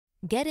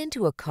Get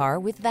into a car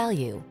with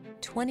value.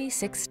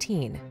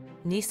 2016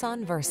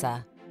 Nissan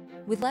Versa.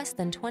 With less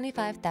than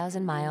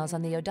 25,000 miles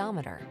on the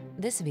odometer,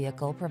 this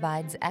vehicle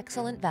provides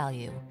excellent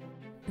value.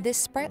 This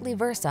sprightly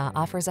Versa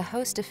offers a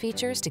host of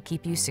features to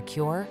keep you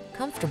secure,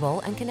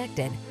 comfortable, and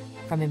connected.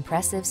 From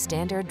impressive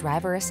standard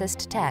driver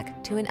assist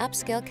tech to an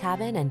upscale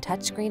cabin and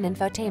touchscreen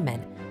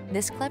infotainment,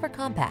 this clever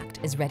compact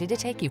is ready to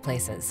take you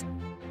places.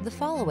 The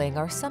following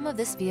are some of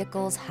this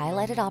vehicle's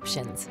highlighted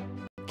options: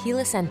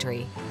 keyless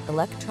entry,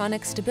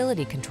 electronic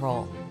stability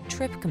control,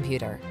 trip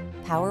computer,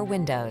 power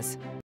windows,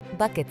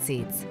 bucket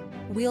seats,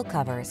 wheel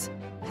covers,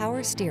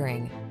 power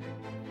steering.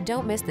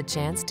 Don't miss the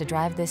chance to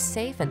drive this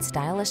safe and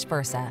stylish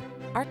Versa.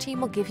 Our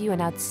team will give you an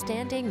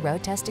outstanding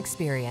road test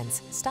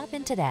experience. Stop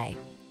in today.